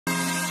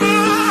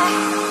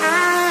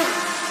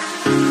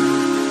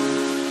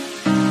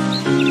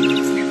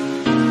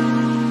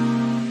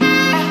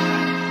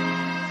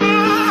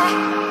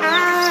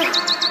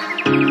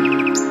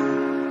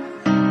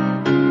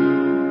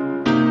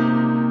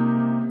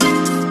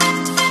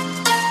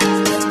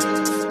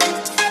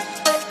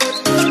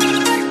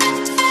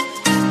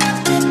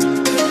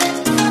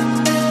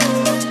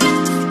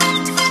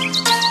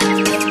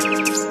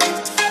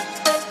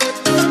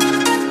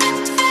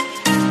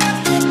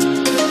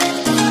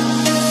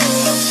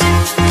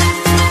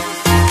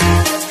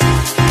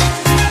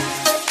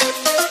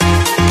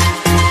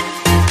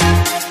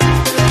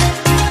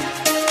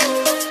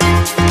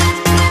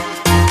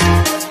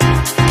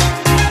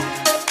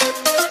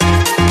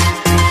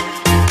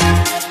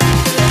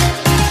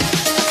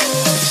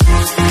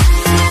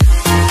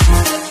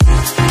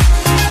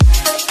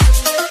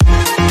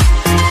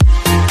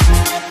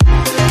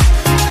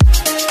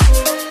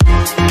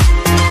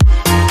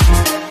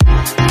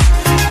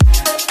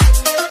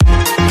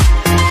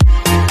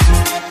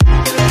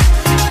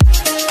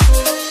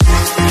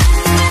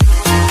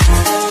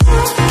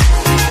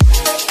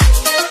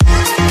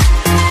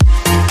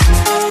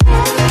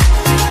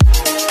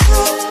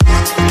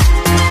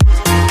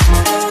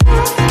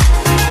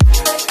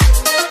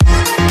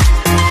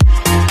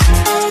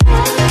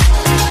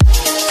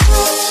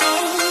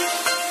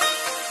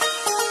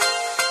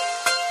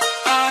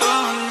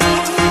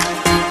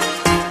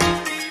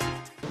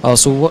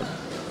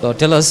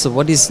Tell us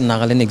what is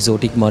Nagaland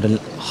Exotic Model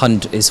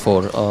Hunt is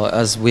for,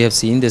 as we have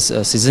seen this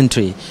season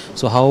 3.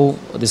 So how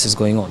this is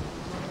going on?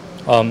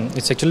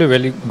 It's actually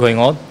really going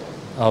on.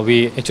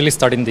 We actually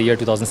started in the year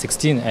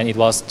 2016 and it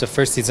was the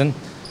first season.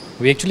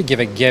 We actually gave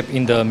a gap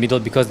in the middle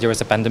because there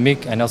was a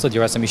pandemic and also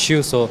there were some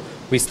issues. So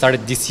we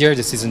started this year,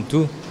 the season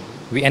 2.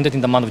 We ended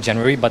in the month of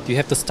January, but we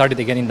have to start it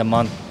again in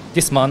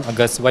this month,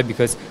 August. Why?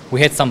 Because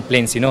we had some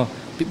plans,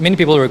 Many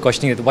people were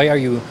questioning it. Why are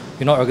you,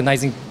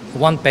 organizing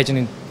one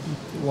pageant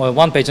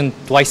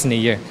twice in a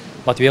year?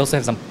 But we also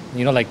have some,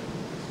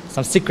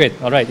 some secret.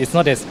 All right, it's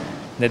not as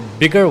the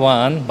bigger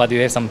one, but we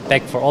have some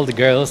pack for all the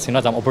girls. Some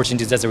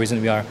opportunities. That's the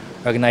reason we are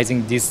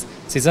organizing this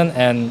season.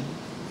 And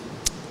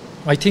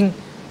I think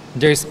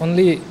there is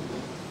only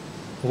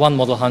one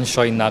model hunt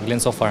show in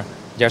Nagaland so far.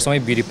 There are so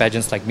many beauty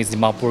pageants like Miss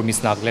Dimapur,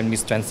 Miss Nagaland,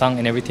 Miss Unsung,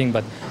 and everything.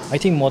 But I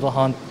think model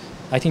hunt.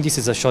 I think this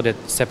is a show that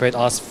separates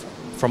us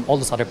from all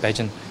those other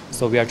pageants.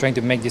 So we are trying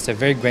to make this a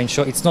very grand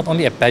show. It's not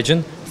only a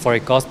pageant for a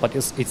cause, but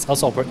it's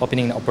also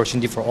opening an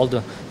opportunity for all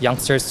the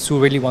youngsters who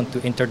really want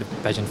to enter the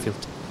pageant field.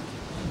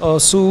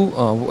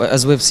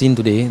 As we have seen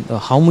today,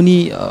 how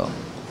many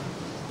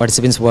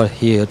participants were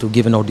here to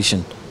give an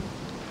audition?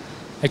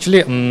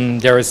 Actually,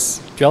 there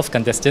is 12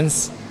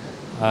 contestants,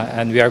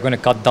 and we are going to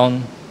cut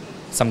down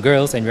some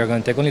girls, and we are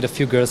going to take only the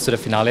few girls to the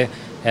finale.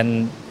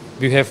 And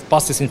we have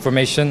passed this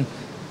information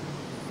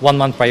 1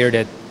 month prior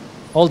that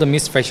all the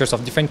Miss Freshers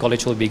of different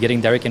college will be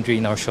getting direct entry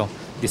in our show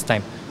this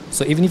time.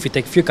 So even if we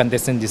take few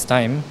contestants this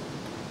time,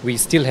 we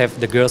still have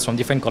the girls from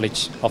different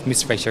college of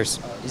Miss Freshers.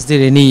 Is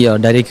there any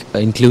direct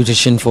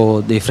inclusion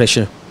for the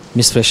fresher,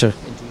 Miss Fresher?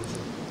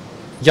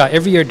 Yeah,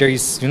 every year there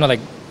is,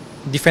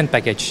 different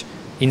package.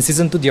 In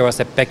season 2, there was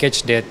a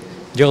package that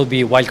there will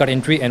be wildcard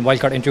entry, and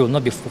wildcard entry will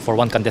not be for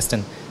one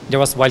contestant. There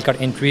was wildcard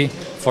entry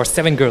for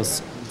 7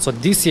 girls. So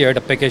this year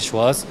the package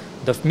was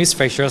the Miss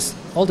Freshers,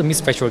 all the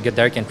Miss Freshers will get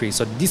direct entry.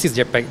 So this is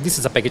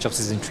a package of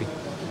season 3.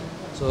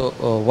 So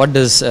what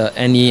does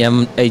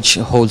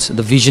NEMH holds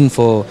the vision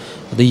for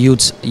the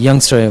youths,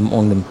 youngster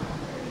among them?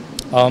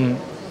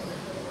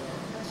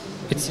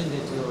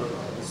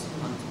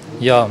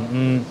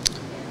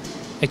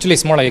 Actually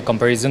it's more like a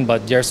comparison,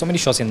 but there are so many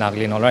shows in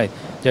Nagaland, alright.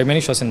 There are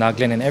many shows in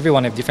Nagaland and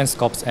everyone have different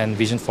scopes and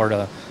vision for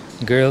the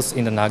girls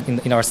in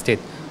our state.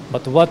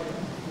 But what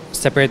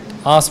separates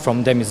us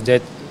from them is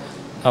that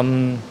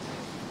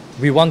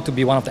we want to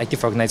be one of the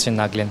active organizations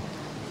in Nagaland.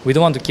 We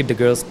don't want to keep the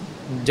girls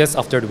just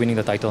after winning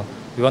the title.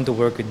 We want to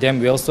work with them.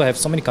 We also have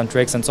so many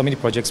contracts and so many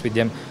projects with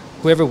them.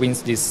 Whoever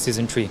wins this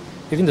season 3,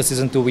 even the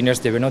season 2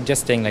 winners, they were not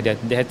just staying like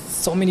that. They had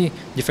so many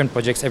different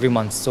projects every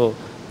month. So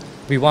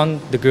we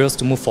want the girls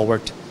to move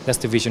forward. That's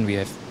the vision we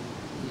have.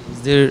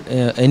 Is there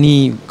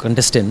any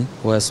contestant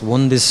who has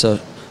won this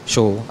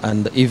show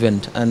and the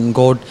event and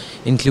got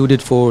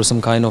included for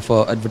some kind of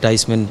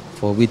advertisement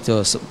with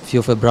a few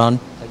of a brand?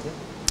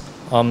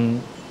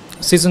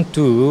 Season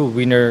 2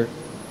 winner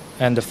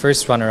and the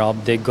first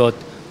runner-up, they got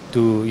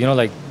to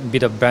be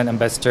the brand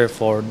ambassador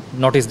for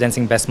Northeast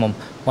Dancing Best Mom,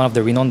 one of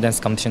the renowned dance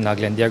competition in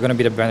Nagaland. They are going to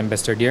be the brand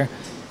ambassador there.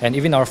 And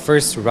even our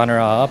first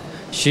runner-up,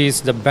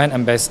 she's the brand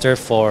ambassador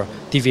for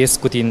TVS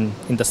Scooty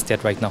in the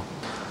state right now.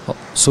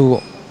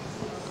 So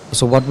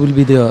what will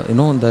be the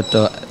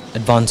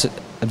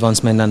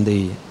advancement and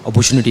the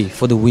opportunity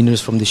for the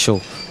winners from the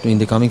show in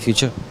the coming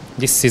future?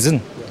 This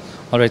season?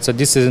 Alright, so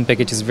this season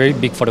package is very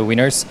big for the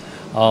winners.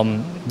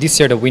 This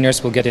year the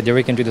winners will get a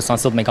direct entry to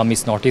Sunsilk Mega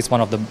Miss Northeast,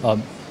 one of the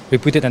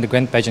reputed and the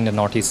grand pageant in the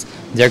Northeast.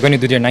 They are going to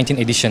do their 19th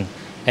edition.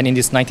 And in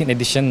this 19th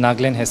edition,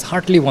 Nagaland has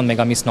hardly won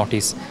Mega Miss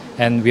Northeast.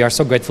 And we are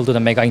so grateful to the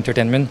Mega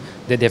Entertainment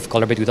that they have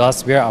collaborated with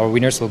us, where our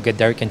winners will get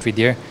direct entry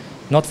there.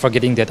 Not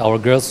forgetting that our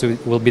girls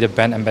will be the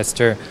brand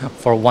ambassador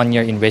for 1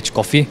 year in Wedge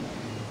Coffee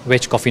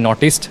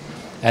Northeast.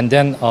 And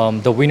then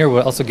the winner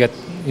will also get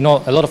a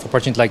lot of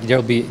opportunities, like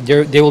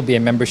there will be a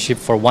membership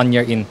for 1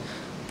 year in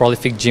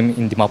Prolific Gym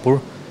in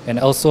Dimapur. And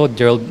also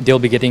they'll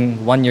be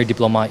getting 1 year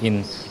diploma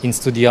in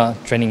Studia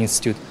Training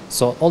Institute.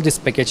 So all this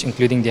package,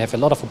 including, they have a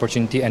lot of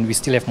opportunity, and we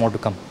still have more to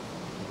come.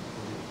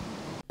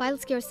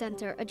 Piles Care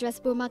Center, address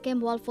Burmakem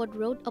Walford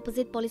Road,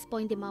 opposite Police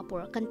Point,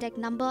 Dimapur. Contact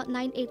number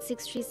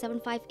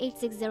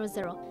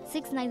 9863758600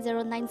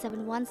 690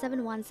 971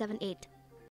 7178.